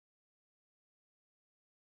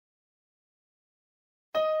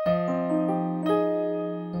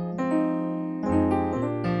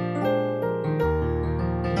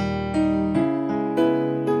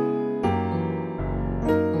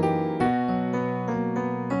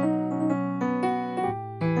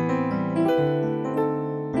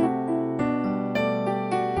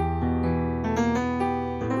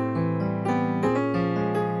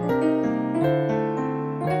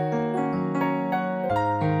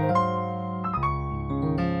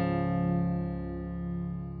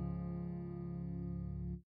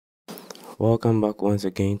Welcome back once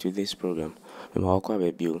again to this program. I'm Hawkwa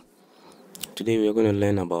Bebu. Today we are going to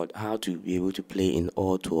learn about how to be able to play in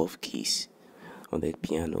all 12 keys on the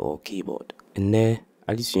piano or keyboard. And there,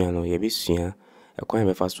 additional, you be seen a quite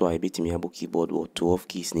a fast way bit me about keyboard or 12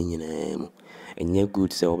 keys in and you're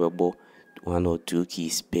good say about 1 or 2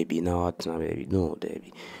 keys, baby. Now, baby, no,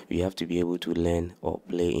 baby. You have to be able to learn or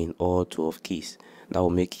play in all 12 keys. That will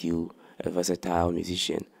make you a versatile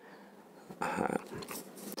musician.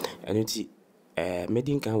 And it's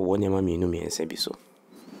making can one yama me no me and say so.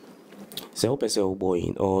 So person boy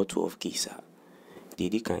in all 12 keys.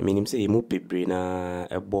 Did can mean him say mu pebrina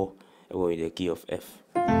a bow with the key of F.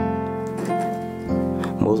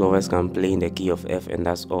 Most of us can play in the key of F and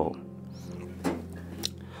that's all.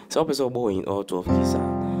 So person boy in all 12 keys.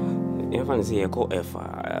 If I say I call F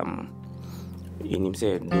in him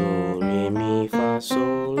say do re mi fa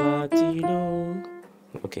sol la ti do.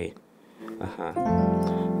 Okay.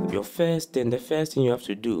 The first thing you have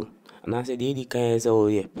to do, and I said the kind say oh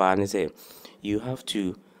yeah, partner say you have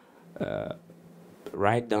to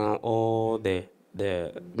write down all the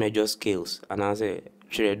major scales, and I say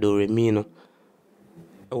do re mi no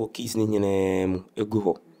keys ni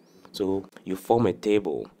so you form a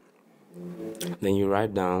table, then you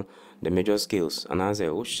write down the major scales, and I say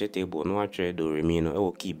oh shit table no do re mi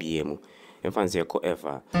no key BM. If I say call F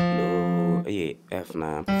do F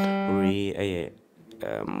na re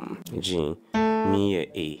G, mi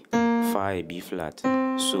A, fa B flat,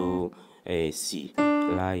 so C,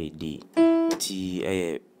 la D,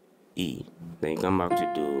 T E. Then you come back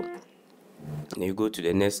to do. Then you go to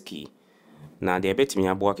the next key. Now the bet me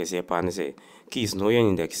aboa can say pan say keys no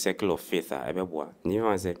in the circle of fifth. I be boa.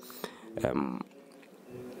 You say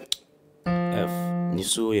F, ni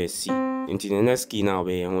so C. Into the next key now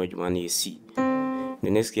be one C. The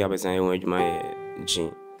next key I be saying my G.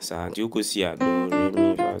 So you could see do re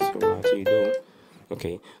mi fa sol la ti do.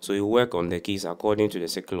 Okay, so you work on the keys according to the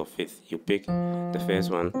circle of fifth. You pick the first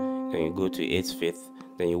one, then you go to 8th fifth,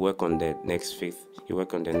 then you work on the next fifth. You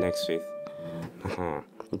work on the next fifth.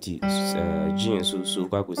 G and so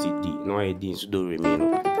I could see D. No I D so do re mi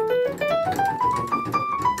no.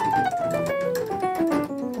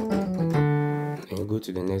 Then you go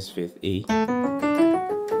to the next fifth A. Then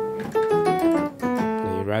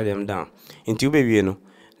you write them down. Until baby you know.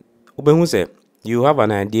 Say you have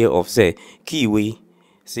an idea of say key way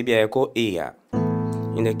CBI call A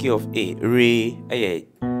in the key of A re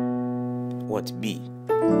what B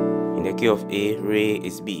in the key of A re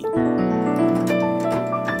is B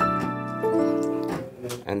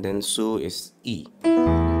and then so is E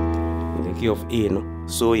in the key of A no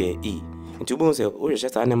so yeah E and you say oh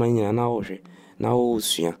just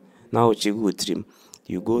now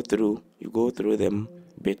you go through them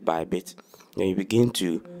bit by bit. Then you begin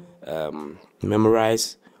to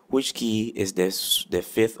memorize which key is the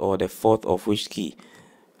fifth or the fourth of which key,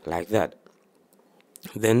 like that.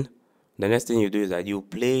 Then the next thing you do is that you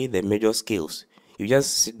play the major scales. You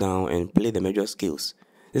just sit down and play the major scales.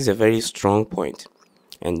 This is a very strong point,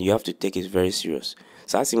 and you have to take it very serious.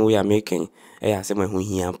 So as we are making,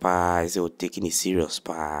 taking it serious.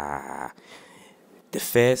 The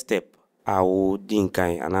first step I would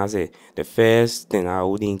and I say the first thing I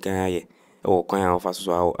would or kind of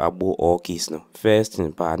so abo all keys no. First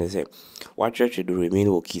thing partner say what church do remain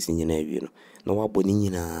all keys in your navy no what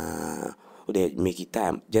bonina would make it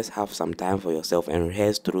time. Just have some time for yourself and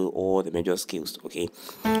rehearse through all the major scales, okay?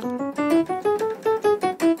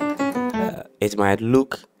 It might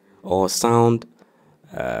look or sound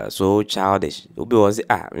so childish. Obi was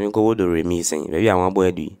go do re mi sing. Maybe I want boy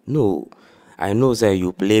do. No. I know say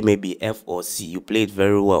you play maybe F or C. You play it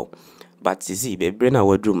very well. But you see, baby, brain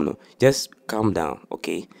our room, no. Just calm down,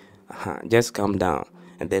 okay? Just calm down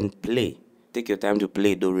and then play. Take your time to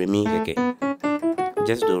play do re mi, okay?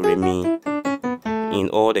 Just do re mi in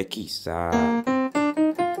all the keys.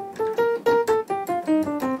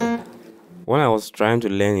 When I was trying to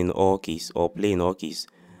learn in all keys or play in all keys,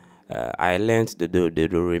 I learned the do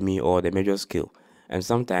re mi or the major scale. And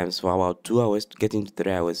sometimes for about 2 hours to get into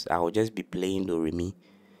 3 hours, I would just be playing do re mi.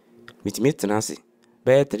 Me tenacity.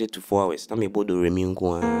 By 3 to 4 hours, I'm able to remain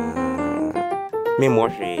going. Me more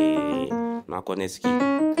Makoneski.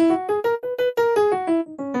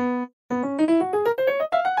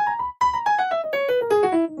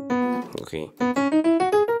 Okay.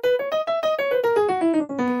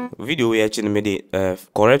 Video we actually made the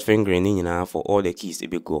correct fingering in for all the keys to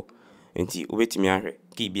be go. Until wait me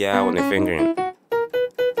keep ya on the fingering.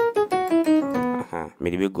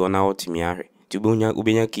 Maybe we go now to me. To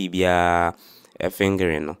bunya keep ya. A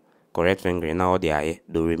fingering no correct fingering now they are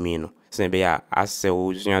do re mi no so be as say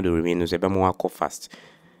do re mi no say be more fast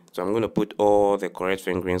So I'm going to put all the correct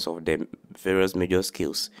fingerings of the various major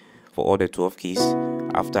scales for all the 12 keys.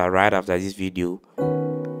 Right after this video,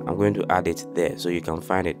 I'm going to add it there so you can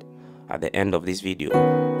find it at the end of this video.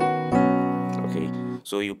 Okay,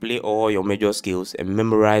 so you play all your major scales and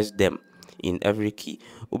memorize them in every key.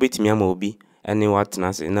 Ubetimi obi any what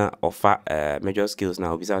na offer major scales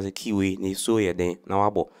now besides a key way ni so ye then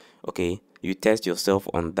now. Okay, you test yourself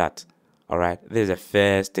on that. All right, this is the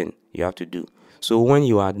first thing you have to do. So when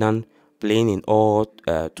you are done playing in all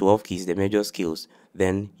 12 keys, the major scales,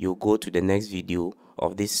 then you go to the next video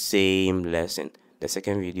of this same lesson, the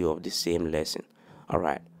second video of this same lesson. All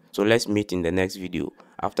right, so let's meet in the next video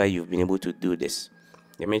after you've been able to do this.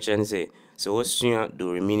 You mentioned say so what's the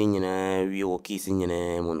remaining keys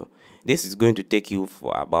in this is going to take you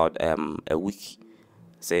for about a week.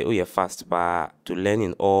 Say oh you're fast to learn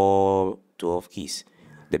in all 12 keys,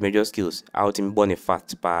 the major skills out in bonnie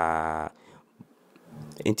fast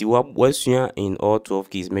into what's in all 12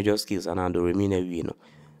 keys major skills and the remaining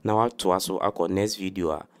now what to us so next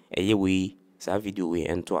video a year we video we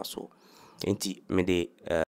and to us so me